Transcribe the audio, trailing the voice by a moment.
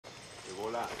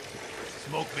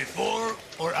Smoke before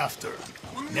or after.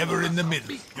 Never in the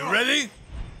middle. You ready?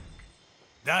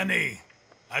 Dani,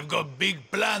 I've got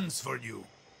big plans for you.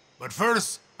 But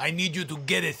first, I need you to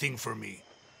get a thing for me.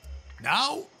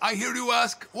 Now, I hear you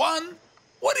ask, Juan,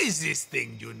 what is this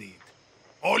thing you need?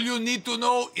 All you need to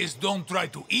know is don't try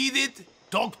to eat it,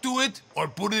 talk to it, or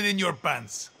put it in your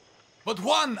pants. But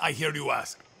Juan, I hear you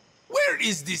ask, where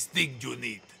is this thing you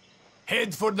need?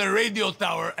 Head for the radio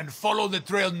tower and follow the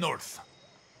trail north.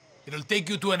 It'll take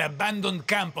you to an abandoned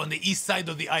camp on the east side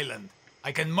of the island.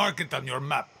 I can mark it on your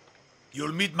map.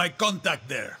 You'll meet my contact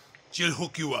there. She'll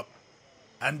hook you up.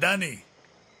 And Dani,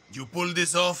 you pull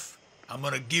this off, I'm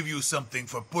gonna give you something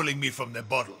for pulling me from the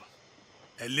bottle.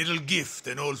 A little gift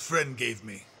an old friend gave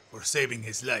me for saving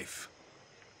his life.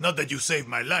 Not that you saved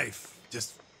my life,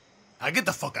 just... get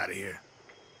the fuck out of here.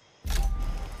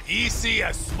 Easy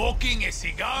as smoking a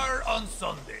cigar on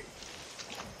Sunday.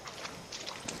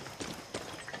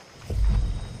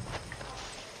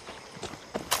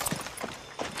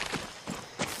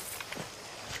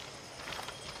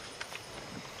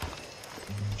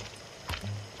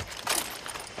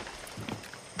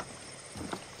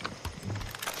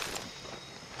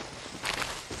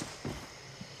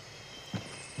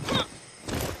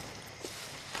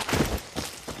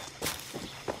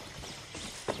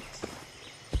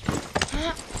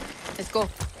 Let's go.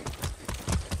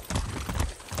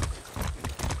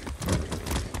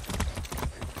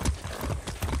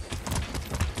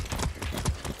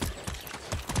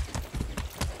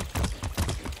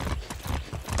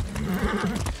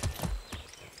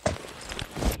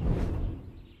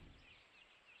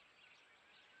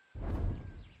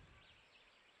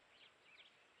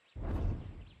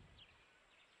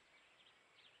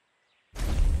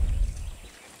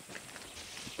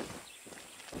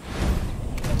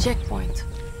 Checkpoint.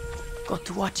 Got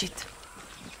to watch it.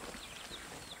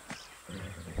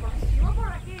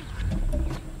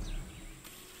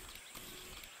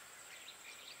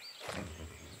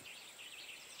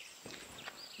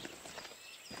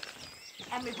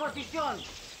 En mi posición.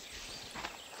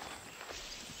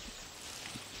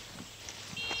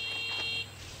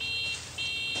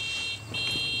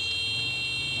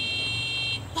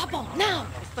 Papa, now!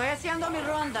 Estoy haciendo mi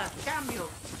ronda. Cambio.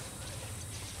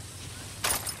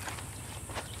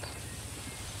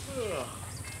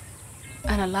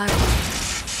 And alive.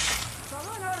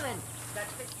 Todo en orden. That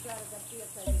takes care of the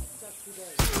PSI just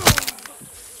today.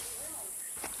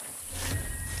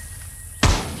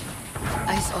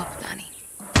 Eyes up, Dani.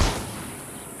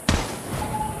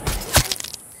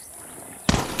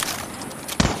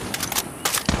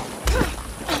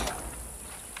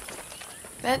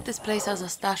 Bet this place has a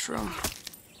stash room.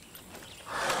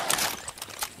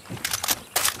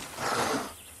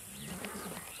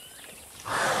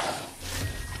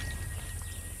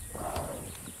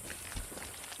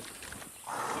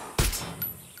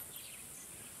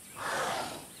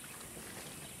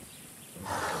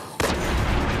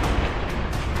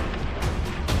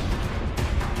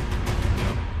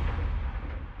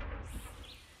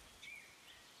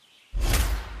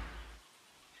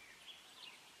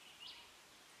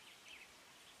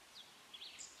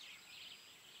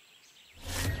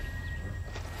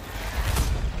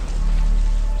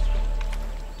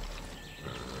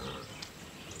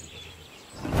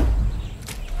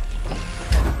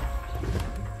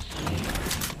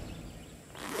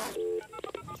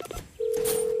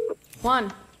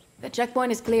 Juan, the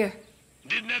checkpoint is clear.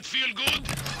 Didn't that feel good?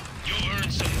 You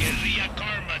earned some guerrilla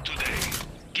karma today.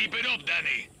 Keep it up,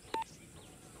 Dani.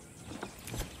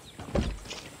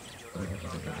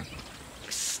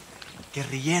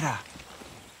 Guerrillera.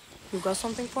 You got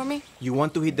something for me? You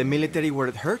want to hit the military where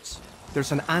it hurts?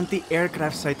 There's an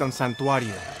anti-aircraft site on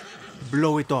Santuario.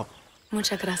 Blow it up.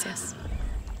 Muchas gracias.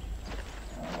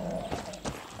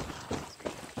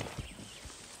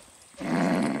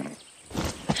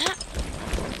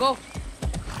 Go.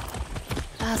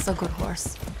 That's a good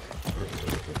horse.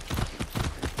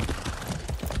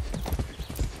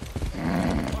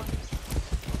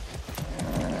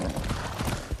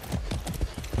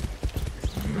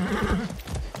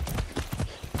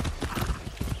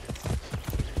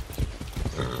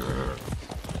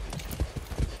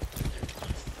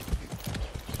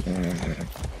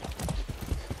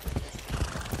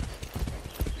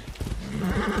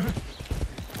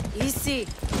 Easy.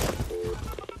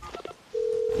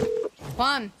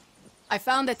 Juan, I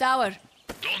found the tower.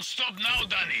 Don't stop now,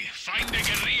 Dani. Find the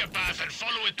guerrilla path and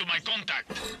follow it to my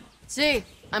contact. See,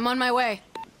 I'm on my way.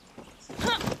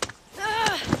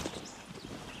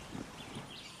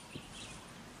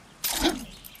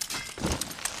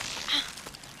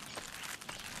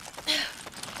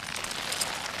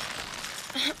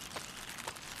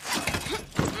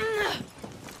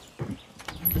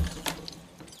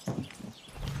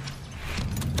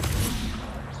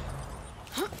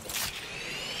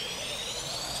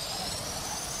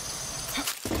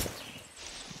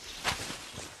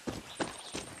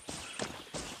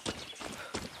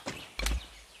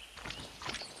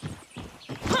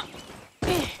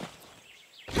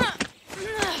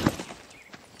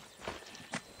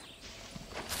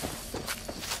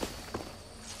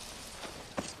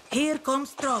 Here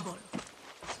comes trouble.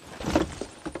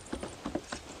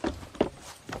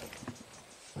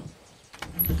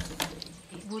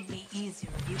 It would be easier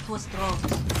if it was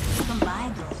drugs. You can buy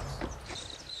drugs.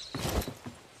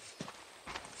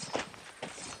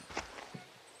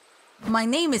 My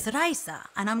name is Raisa,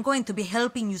 and I'm going to be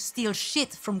helping you steal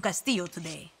shit from Castillo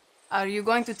today. Are you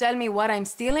going to tell me what I'm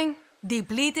stealing?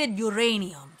 Depleted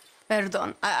uranium.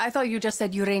 Perdon, I thought you just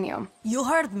said uranium. You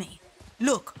heard me.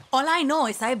 Look, all I know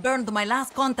is I burned my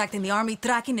last contact in the army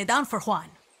tracking it down for Juan.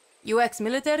 You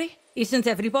ex-military? Isn't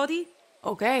everybody?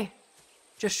 Okay.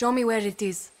 Just show me where it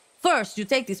is. First, you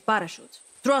take this parachute.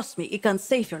 Trust me, it can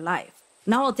save your life.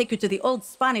 Now I'll take you to the old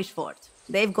Spanish fort.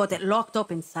 They've got it locked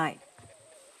up inside.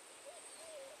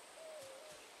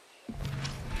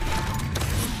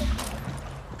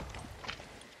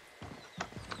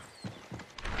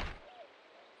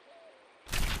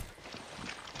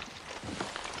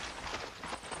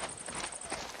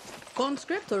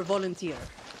 Conscript or volunteer?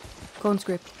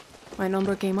 Conscript. My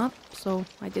number came up, so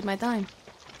I did my time.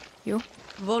 You?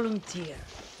 Volunteer.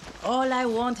 All I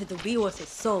wanted to be was a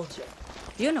soldier.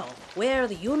 You know, wear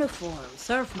the uniform,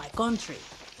 serve my country.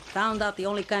 Found out the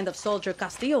only kind of soldier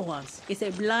Castillo wants is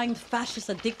a blind fascist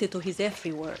addicted to his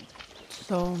every word.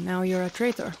 So now you're a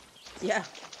traitor. Yeah,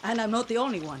 and I'm not the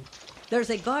only one. There's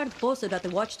a guard posted at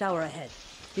the watchtower ahead.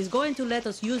 He's going to let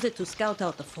us use it to scout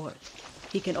out the fort.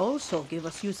 He can also give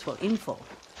us useful info.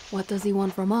 What does he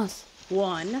want from us?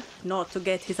 One, not to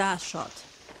get his ass shot.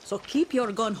 So keep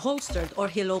your gun holstered or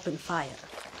he'll open fire.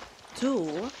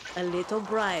 Two, a little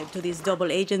bribe to these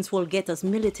double agents will get us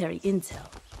military intel.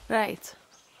 Right.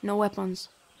 No weapons.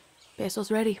 Pesos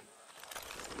ready.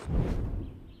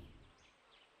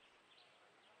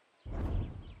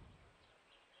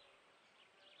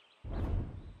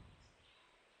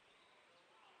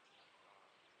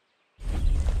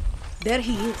 There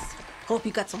he is. Hope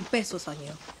you got some pesos on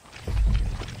you.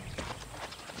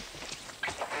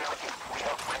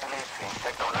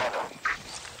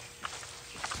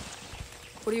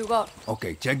 What do you got?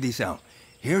 Okay, check this out.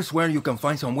 Here's where you can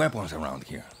find some weapons around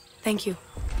here. Thank you.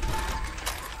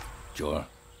 Sure.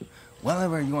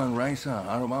 Whatever you and Raisa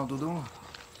are about to do,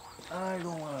 I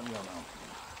don't want to be around.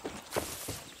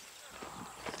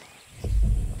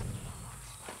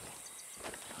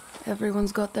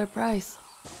 Everyone's got their price.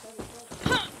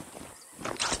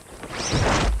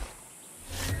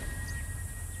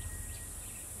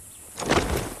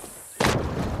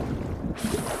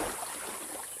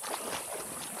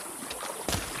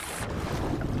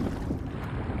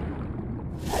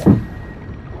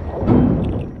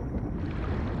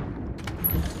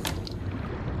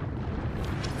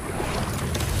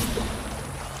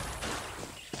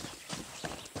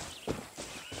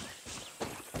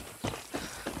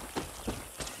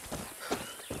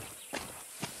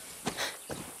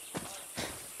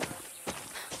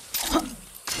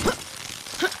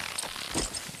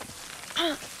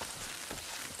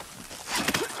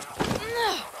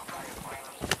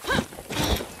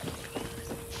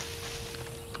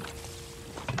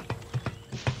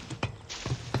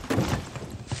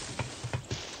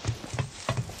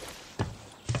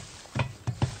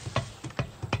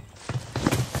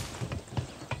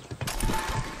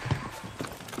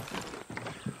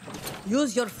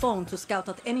 Use your phone to scout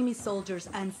out enemy soldiers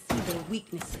and see their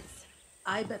weaknesses.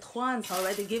 I bet Juan's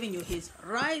already giving you his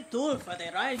right tool for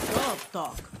the right job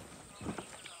talk.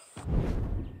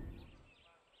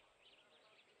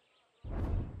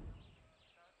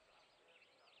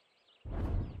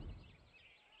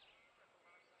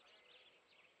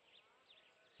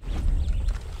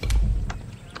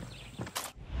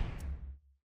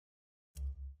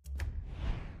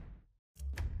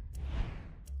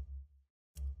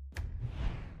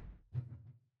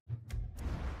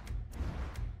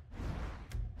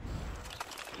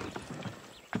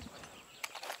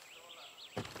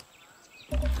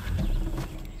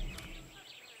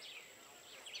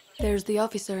 There's the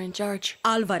officer in charge.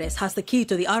 Alvarez has the key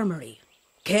to the armory.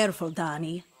 Careful,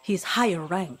 Dani. He's higher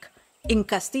rank. In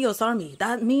Castillo's army,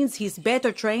 that means he's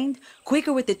better trained,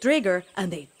 quicker with the trigger,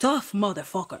 and a tough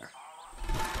motherfucker.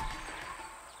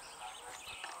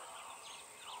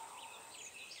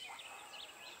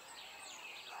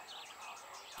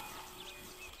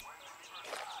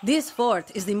 This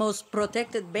fort is the most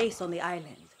protected base on the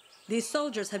island. These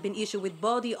soldiers have been issued with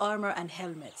body armor and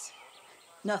helmets.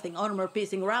 Nothing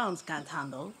armor-piercing rounds can't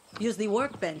handle. Use the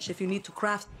workbench if you need to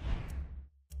craft.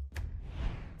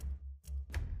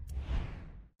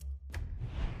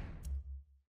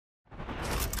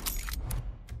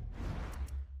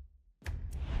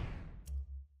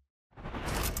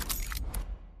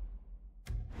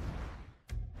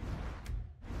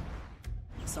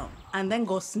 And then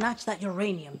go snatch that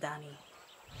uranium, Danny.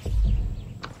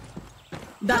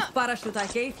 That parachute I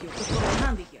gave you could come in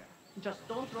handy here. Just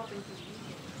don't drop into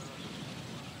the...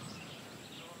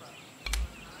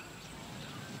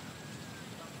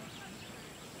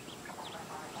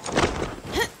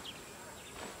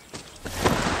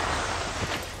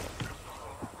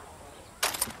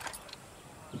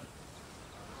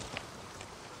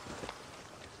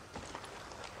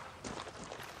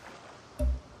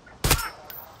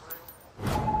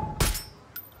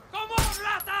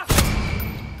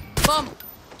 Bomb!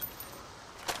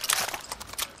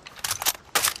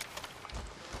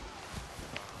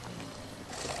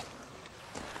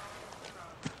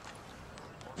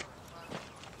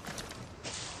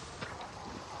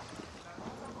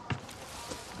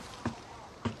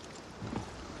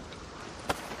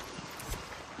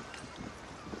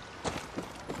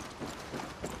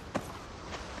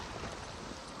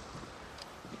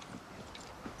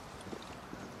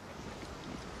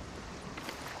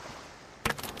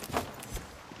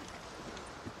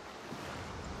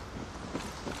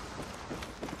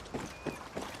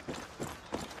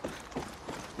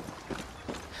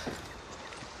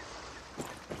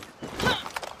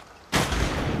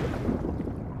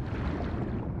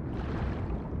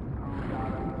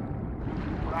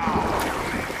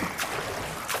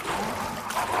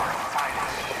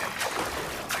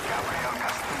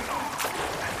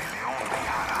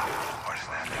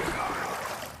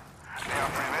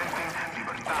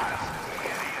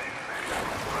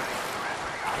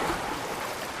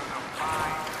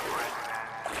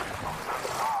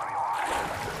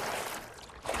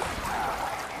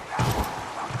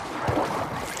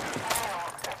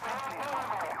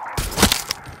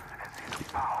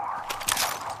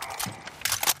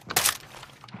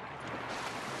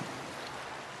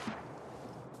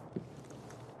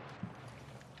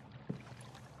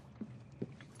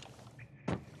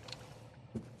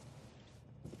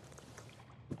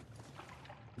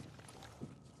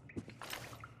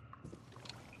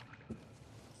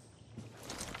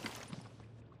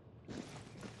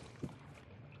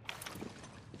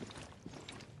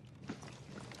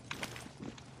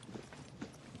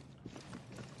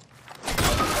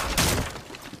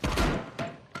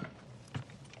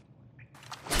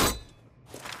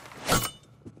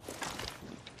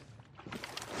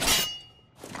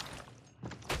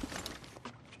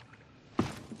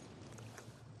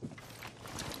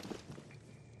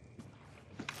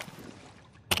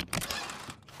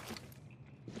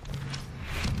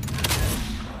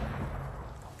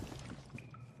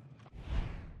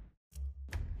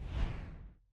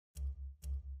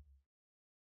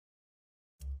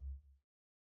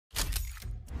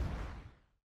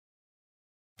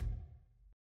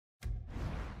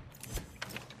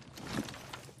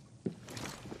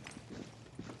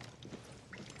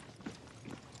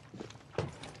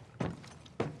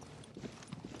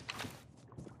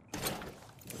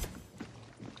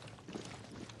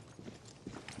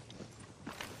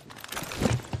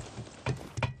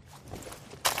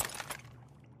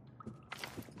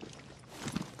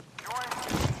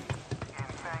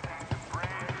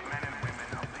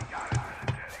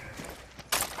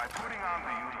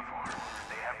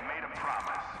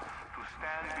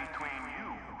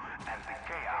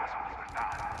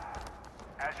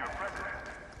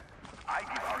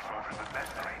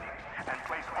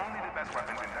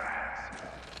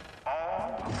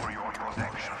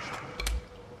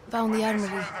 Found the armory.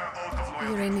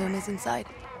 The uranium is inside.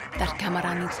 That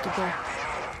camera needs to go.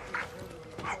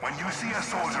 When you see a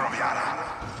soldier of Yara,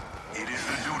 it is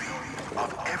the duty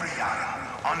of every Yara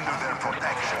under their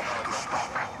protection to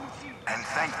stop and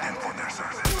thank them for their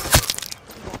service.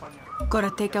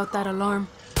 Gotta take out that alarm.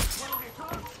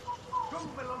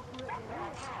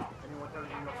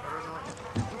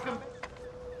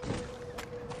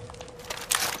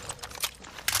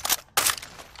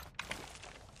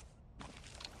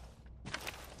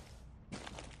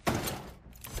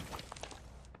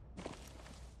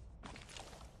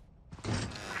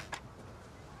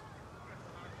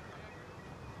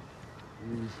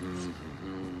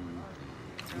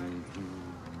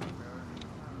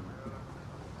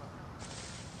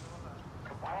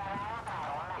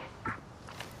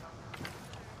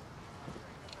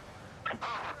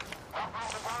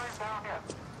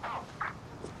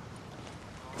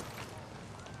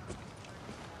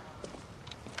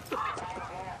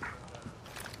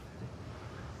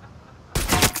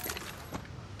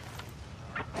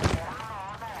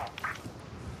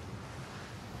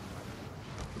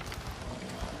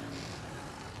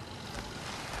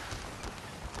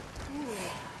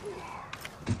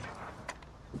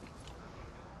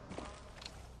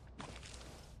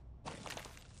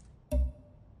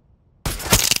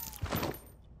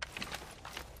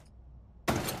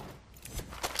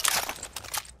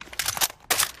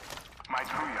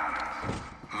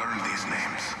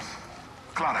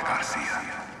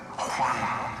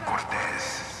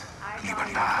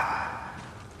 Libertad.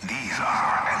 These are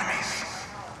our enemies.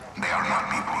 They are not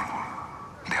people.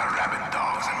 They are rabid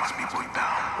dogs and must be put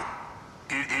down.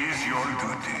 It is your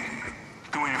duty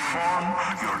to inform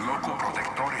your local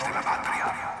protectores de la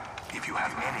patria if you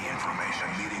have any information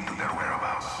leading to their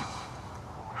whereabouts.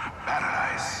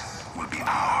 Paradise will be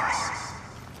ours.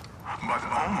 But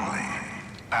only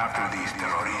after these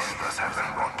terroristas have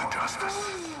been brought to justice.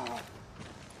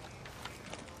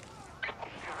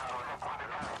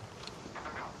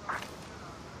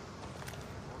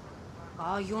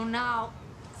 Oh, you now,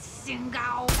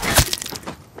 Singao.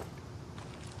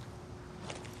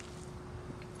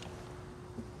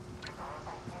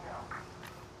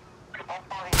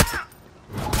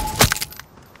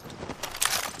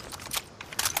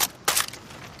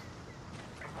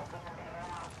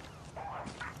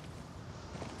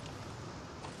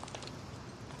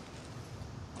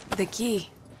 The key.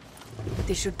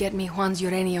 This should get me Juan's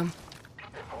uranium.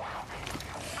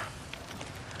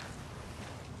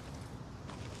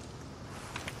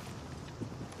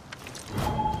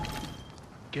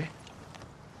 ¿Qué?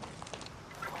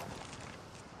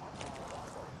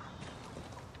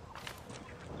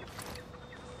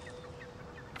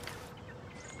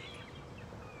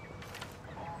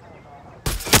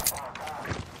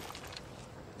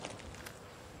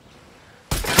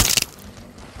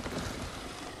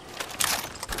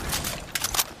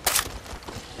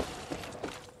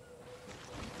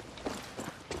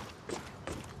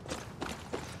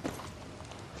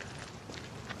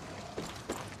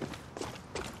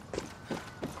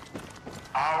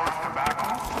 Our tobacco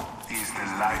is the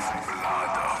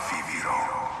lifeblood of Viviro,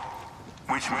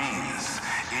 which means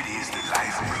it is the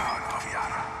lifeblood of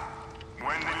Yara.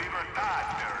 When the Libertad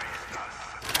terroristas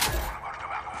attack one of our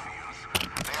tobacco fields,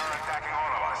 they are attacking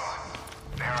all of us.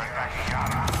 They are attacking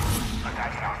Yara,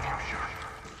 attacking our future,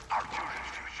 our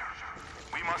children's future.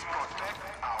 We must protect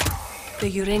our... The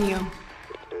uranium.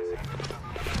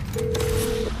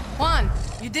 Juan,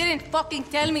 you didn't fucking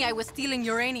tell me I was stealing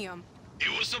uranium. It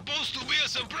was supposed to be a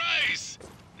surprise.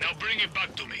 Now bring it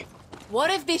back to me. What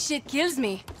if this shit kills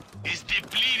me? It's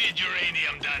depleted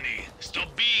uranium, Danny. Stop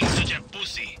being such a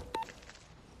pussy.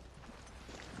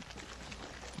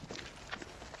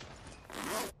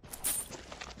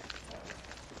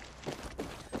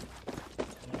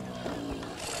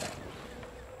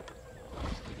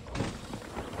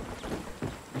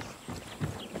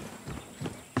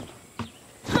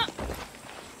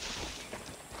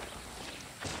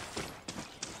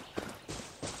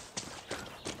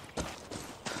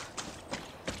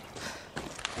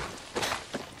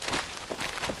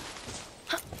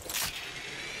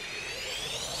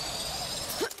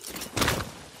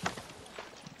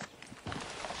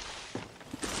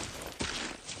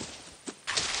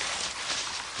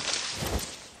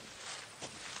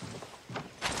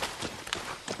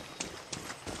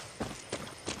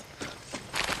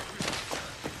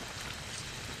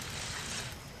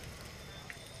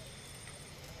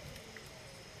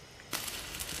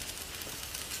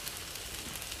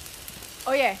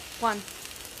 Oh yeah, Juan.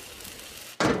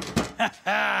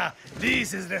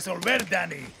 This is Resolver,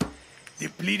 Danny.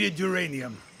 Depleted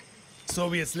uranium.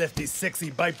 Soviets left these sexy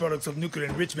byproducts of nuclear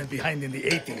enrichment behind in the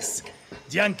 80s.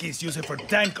 Yankees use it for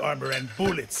tank armor and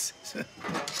bullets.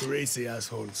 Crazy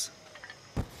assholes.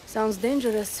 Sounds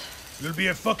dangerous. You'll be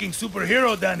a fucking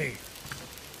superhero, Danny.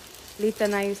 Lita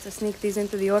and I used to sneak these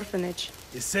into the orphanage.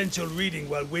 Essential reading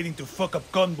while waiting to fuck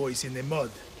up convoys in the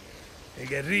mud. A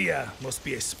guerrilla must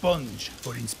be a sponge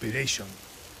for inspiration.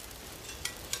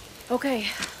 Okay,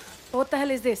 what the hell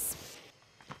is this?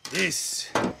 This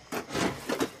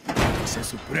is a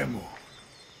Supremo.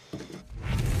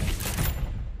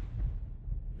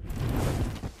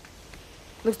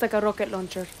 Looks like a rocket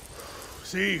launcher.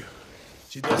 See,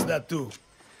 she does that too.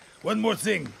 One more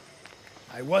thing.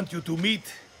 I want you to meet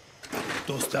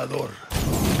Tostador.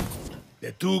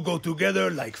 The two go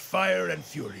together like fire and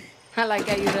fury. I like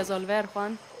how you resolver,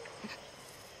 Juan.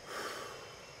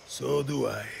 So do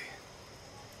I.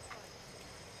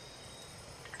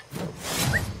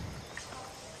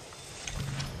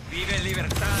 Vive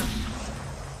libertad.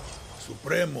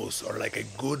 Supremos are like a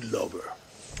good lover.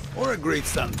 Or a great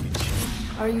sandwich.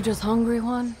 Are you just hungry,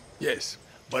 Juan? Yes,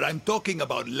 but I'm talking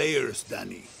about layers,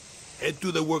 Danny. Head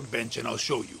to the workbench and I'll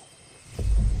show you.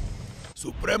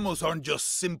 Supremos aren't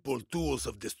just simple tools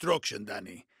of destruction,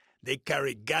 Danny. They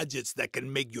carry gadgets that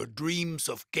can make your dreams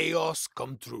of chaos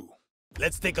come true.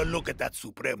 Let's take a look at that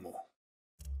Supremo.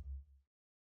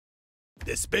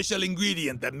 The special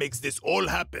ingredient that makes this all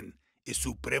happen is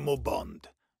Supremo Bond.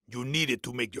 You need it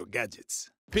to make your gadgets.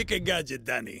 Pick a gadget,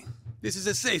 Danny. This is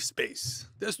a safe space.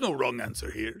 There's no wrong answer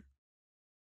here.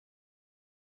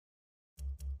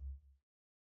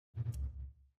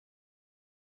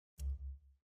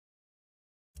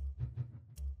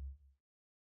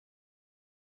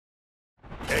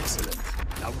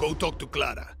 go talk to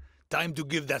Clara. Time to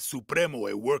give that Supremo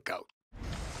a workout.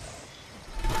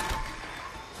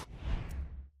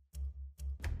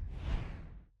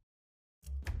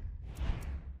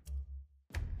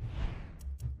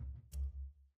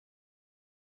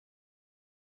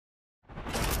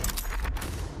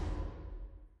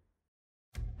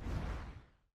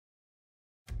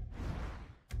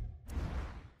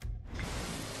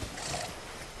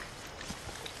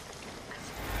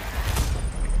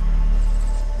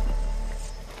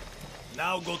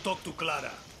 Now go talk to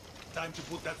Clara. Time to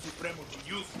put that Supremo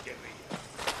to use, guerrilla.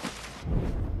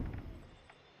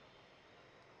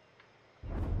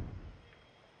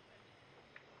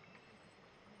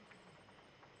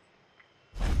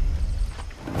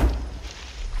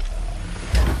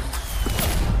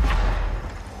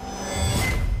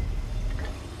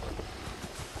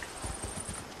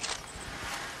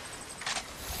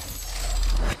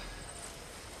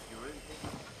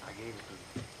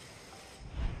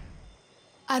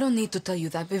 I don't need to tell you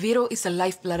that Viviro is the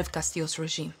lifeblood of Castillo's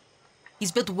regime.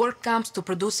 He's built work camps to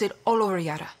produce it all over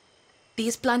Yara.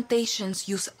 These plantations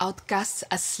use outcasts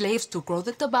as slaves to grow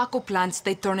the tobacco plants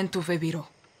they turn into Viviro.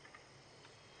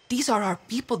 These are our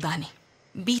people, Dani.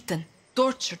 Beaten,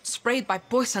 tortured, sprayed by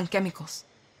poison chemicals.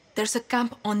 There's a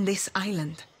camp on this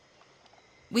island.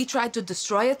 We tried to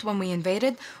destroy it when we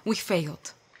invaded. We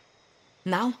failed.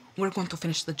 Now, we're going to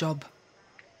finish the job.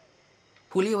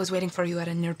 Julio is waiting for you at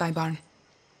a nearby barn.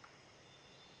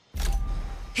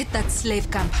 Hit that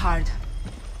slave camp hard.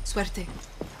 Suerte.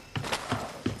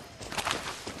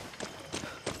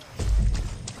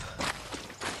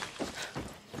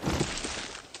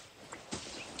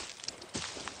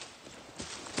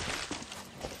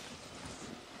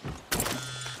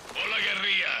 Hola,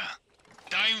 guerrilla.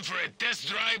 Time for a test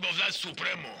drive of that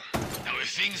Supremo. Now, if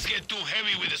things get too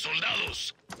heavy with the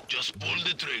soldados, just pull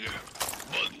the trigger.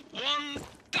 But one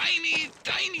tiny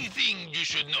thing you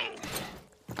should know.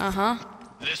 Uh-huh.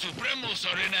 The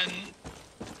Supremos are in an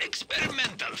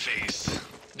experimental phase.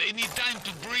 They need time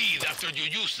to breathe after you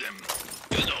use them.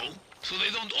 You know, so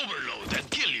they don't overload and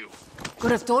kill you.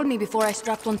 Could have told me before I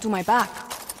strapped one to my back.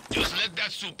 Just let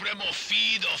that Supremo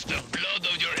feed off the blood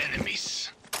of your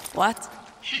enemies. What?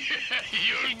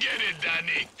 You'll get it,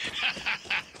 Dani.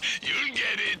 You'll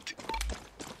get it.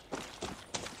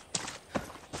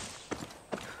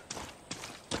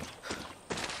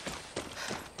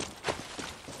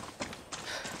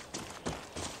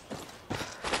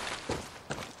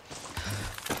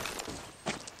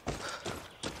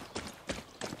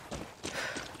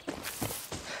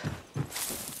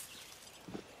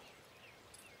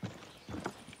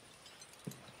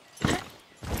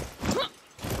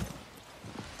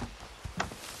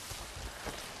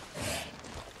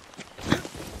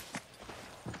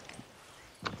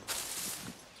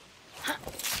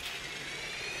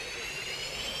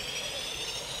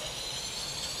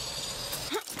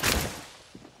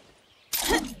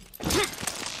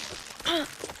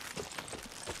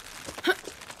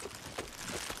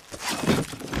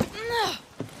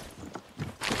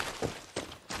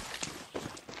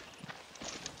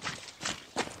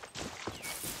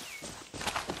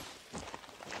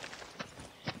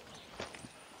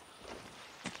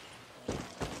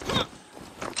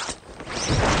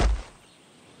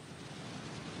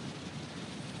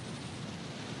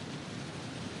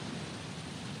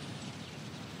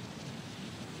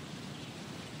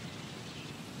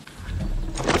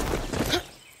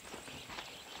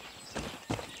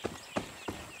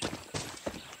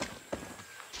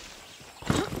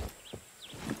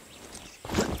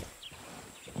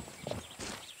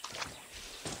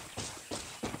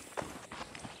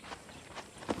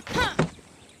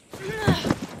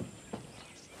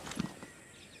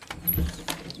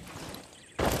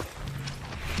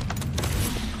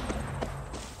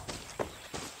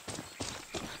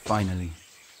 Finally.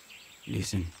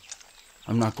 Listen,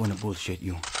 I'm not going to bullshit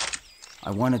you. I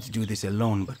wanted to do this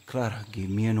alone, but Clara gave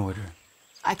me an order.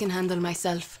 I can handle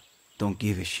myself. Don't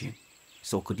give a shit.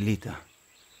 So could Lita.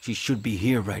 She should be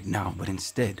here right now, but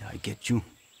instead, I get you.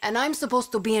 And I'm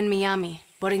supposed to be in Miami,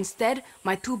 but instead,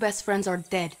 my two best friends are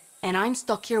dead, and I'm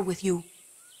stuck here with you.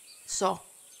 So,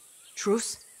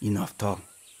 truce? Enough talk.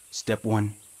 Step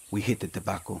 1, we hit the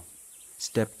tobacco.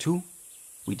 Step 2,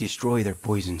 we destroy their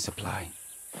poison supply.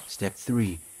 Step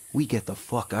 3, we get the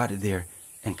fuck out of there,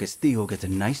 and Castillo gets a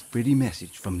nice pretty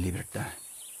message from Libertad.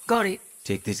 Got it.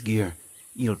 Take this gear.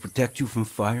 It'll protect you from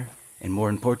fire, and more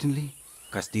importantly,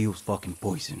 Castillo's fucking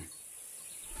poison.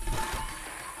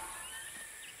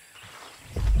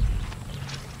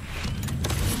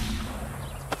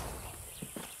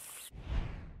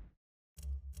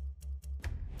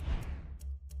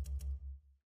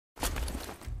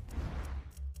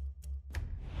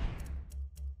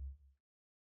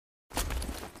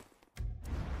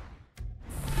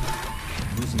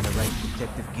 Using the right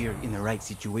protective gear in the right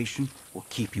situation will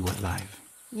keep you alive.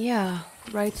 Yeah,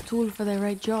 right tool for the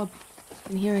right job.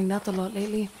 Been hearing that a lot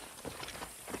lately.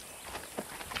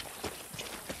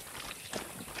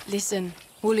 Listen,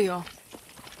 Julio.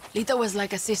 Lita was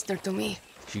like a sister to me.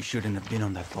 She shouldn't have been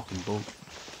on that fucking boat.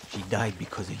 She died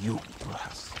because of you,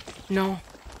 Rojas. No.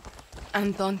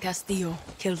 Anton Castillo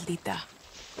killed Lita.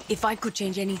 If I could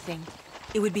change anything,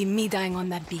 it would be me dying on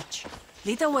that beach.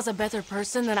 Lita was a better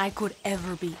person than I could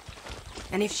ever be.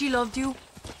 And if she loved you,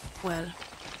 well,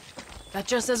 that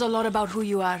just says a lot about who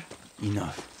you are.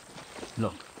 Enough.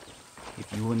 Look,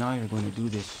 if you and I are going to do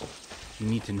this, you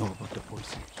need to know about the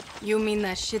poison. You mean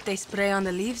that shit they spray on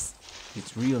the leaves?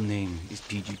 Its real name is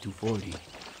PG-240,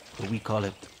 but we call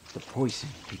it the poison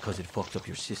because it fucks up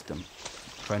your system.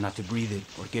 Try not to breathe it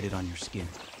or get it on your skin.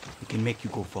 It can make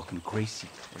you go fucking crazy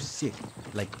or sick,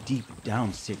 like deep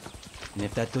down sick. And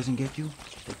if that doesn't get you,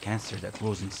 the cancer that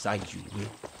grows inside you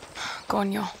will.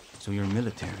 Coño. So you're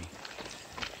military.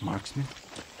 Marksman?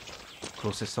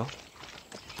 Close assault?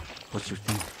 What's your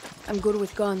thing? I'm good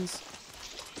with guns.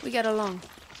 We get along.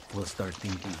 We'll start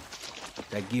thinking.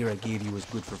 That gear I gave you is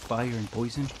good for fire and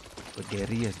poison, but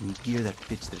guerrillas need gear that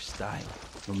fits their style,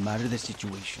 no matter the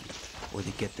situation, or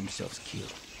they get themselves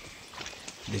killed.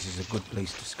 This is a good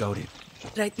place to scout it.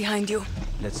 Right behind you.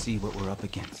 Let's see what we're up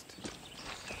against.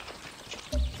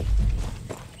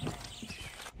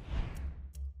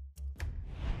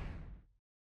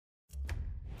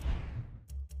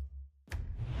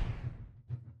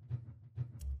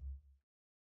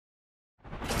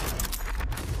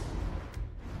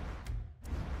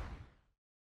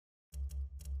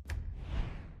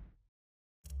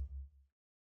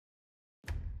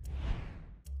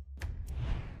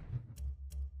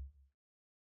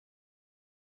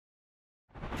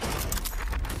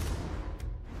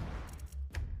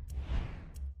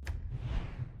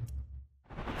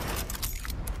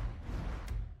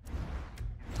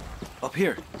 Up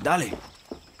here, dale.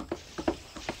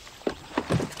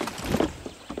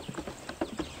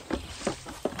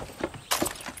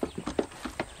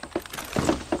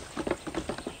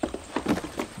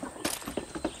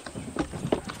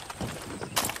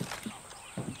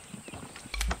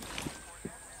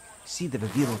 See the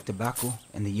viviro of tobacco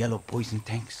and the yellow poison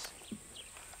tanks?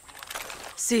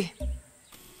 See.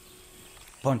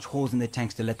 Punch holes in the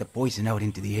tanks to let the poison out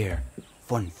into the air.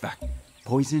 Fun fact.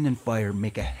 Poison and fire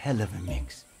make a hell of a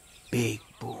mix. Big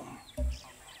boom.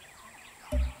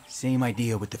 Same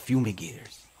idea with the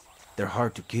fumigators. They're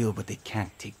hard to kill, but they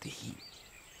can't take the heat.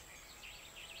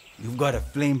 You've got a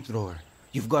flamethrower.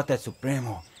 You've got that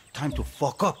Supremo. Time to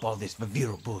fuck up all this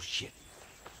Viviro bullshit.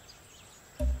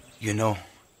 You know,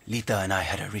 Lita and I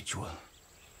had a ritual.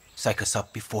 Psych us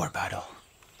up before battle.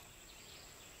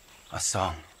 A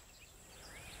song.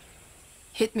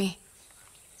 Hit me.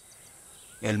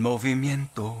 El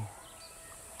movimiento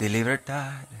de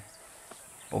libertad.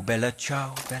 Oh, bella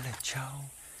ciao, bella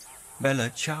ciao. Bella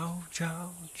ciao,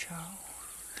 ciao, ciao.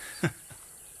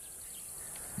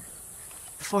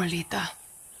 For Lita.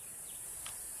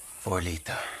 For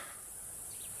Lita.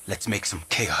 Let's make some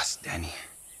chaos, Danny.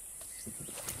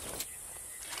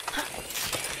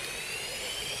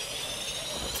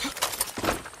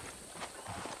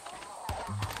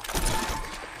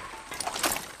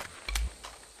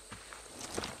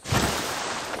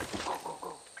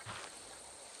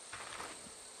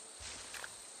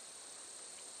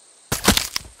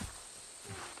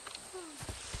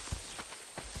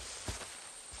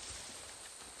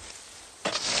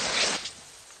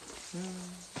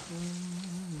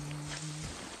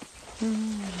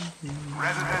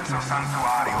 Residents of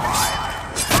Santuario Island,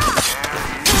 there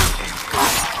is a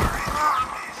power in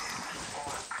this.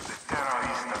 The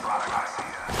terrorista Clara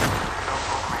Garcia,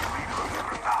 so-called leader of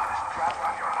Libertad, is trapped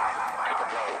on your island by the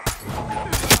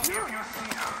If you see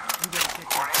her,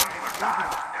 or any Libertad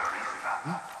terrorista,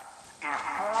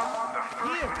 inform the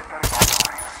first military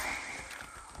authority you see,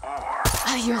 or...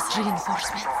 Adios,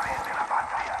 reinforcement.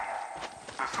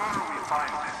 The sooner we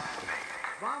find this snake,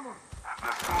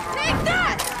 the sooner... Take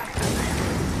that!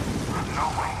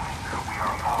 Knowing we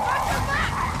are all to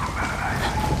paradise.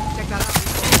 Check that out.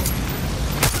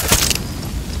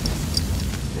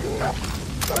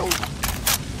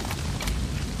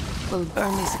 We'll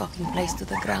burn this fucking place to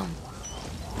the ground.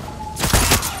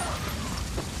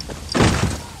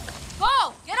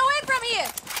 Go! Get away from here!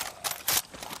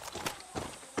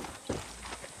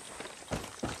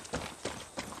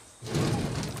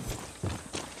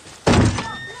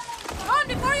 Run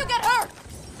before you get hurt!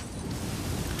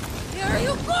 Here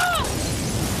you go!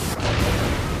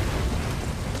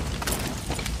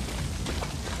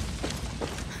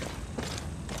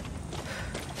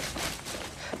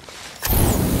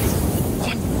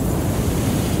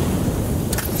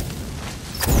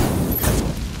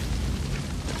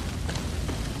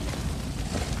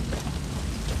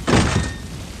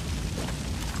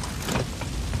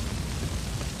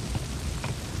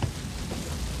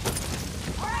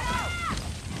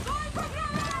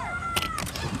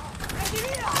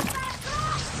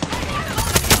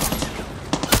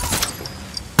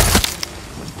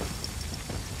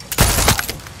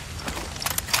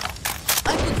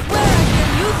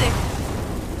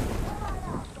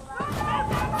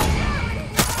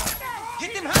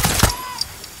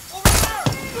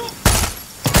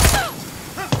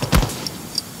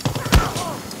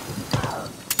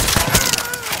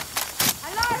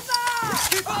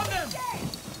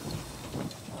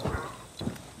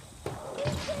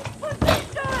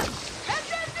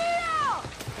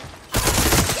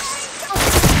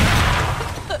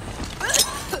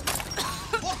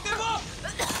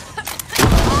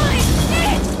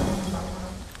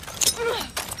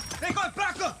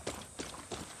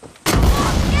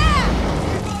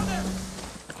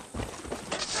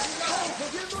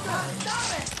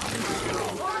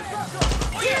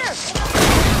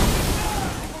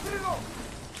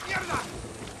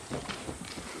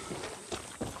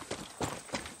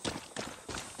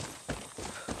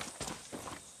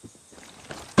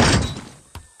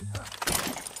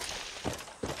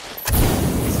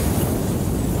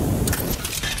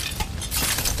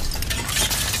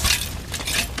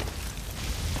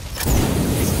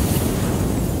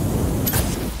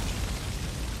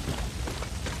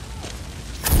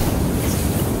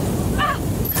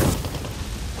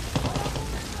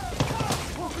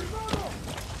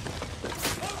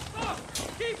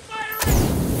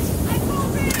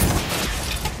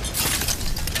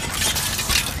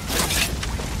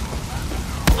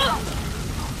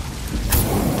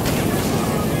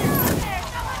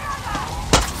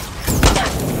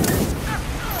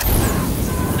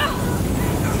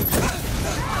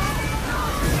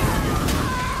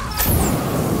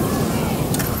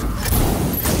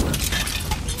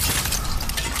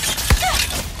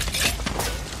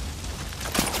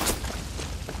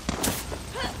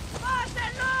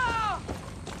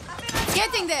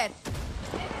 Getting there!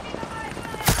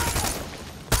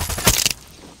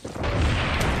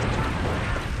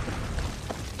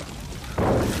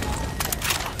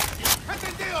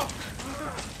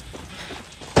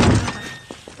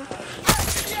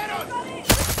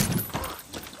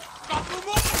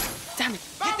 Damn it!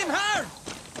 Hit him hard!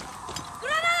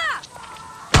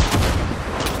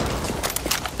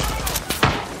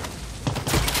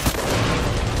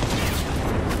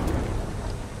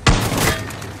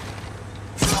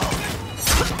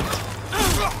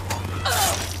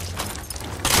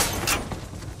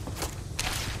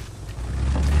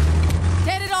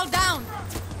 Tear it all down!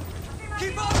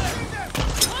 Keep on!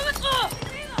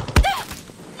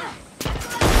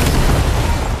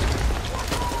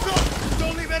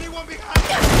 Don't leave anyone behind!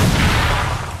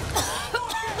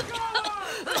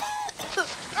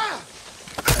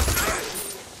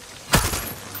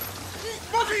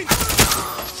 Moving!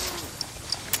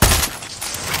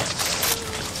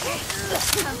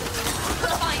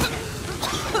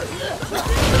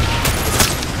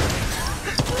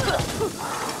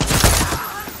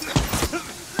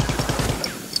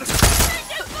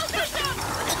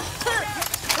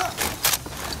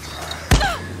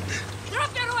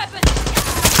 Drop your weapon!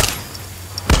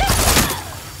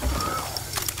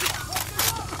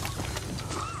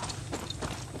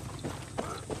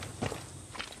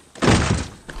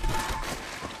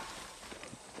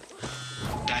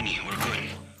 Danny, we're good.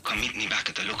 Come meet me back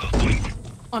at the lookout point.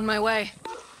 On my way.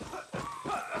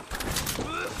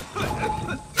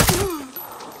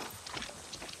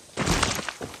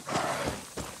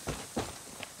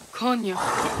 Coño.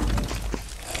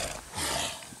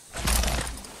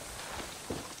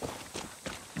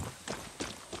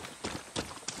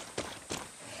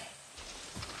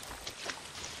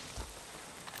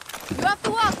 You have to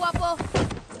walk, guapo.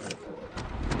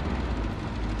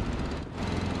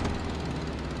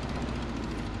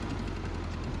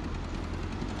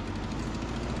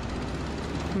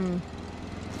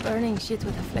 Burning shit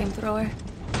with a flamethrower.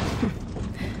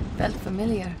 Felt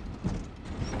familiar.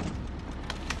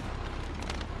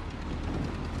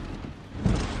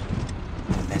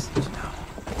 Message now.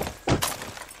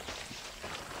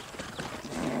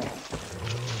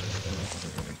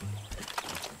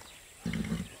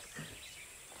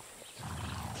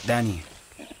 Danny,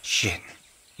 shit.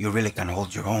 You really can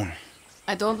hold your own.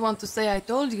 I don't want to say I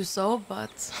told you so,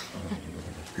 but...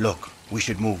 Look, we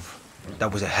should move.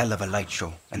 That was a hell of a light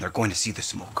show, and they're going to see the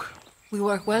smoke. We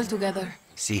work well together.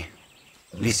 See?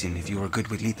 Listen, if you were good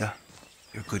with Lita,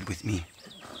 you're good with me.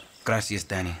 Gracias,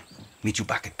 Danny. Meet you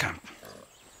back at camp.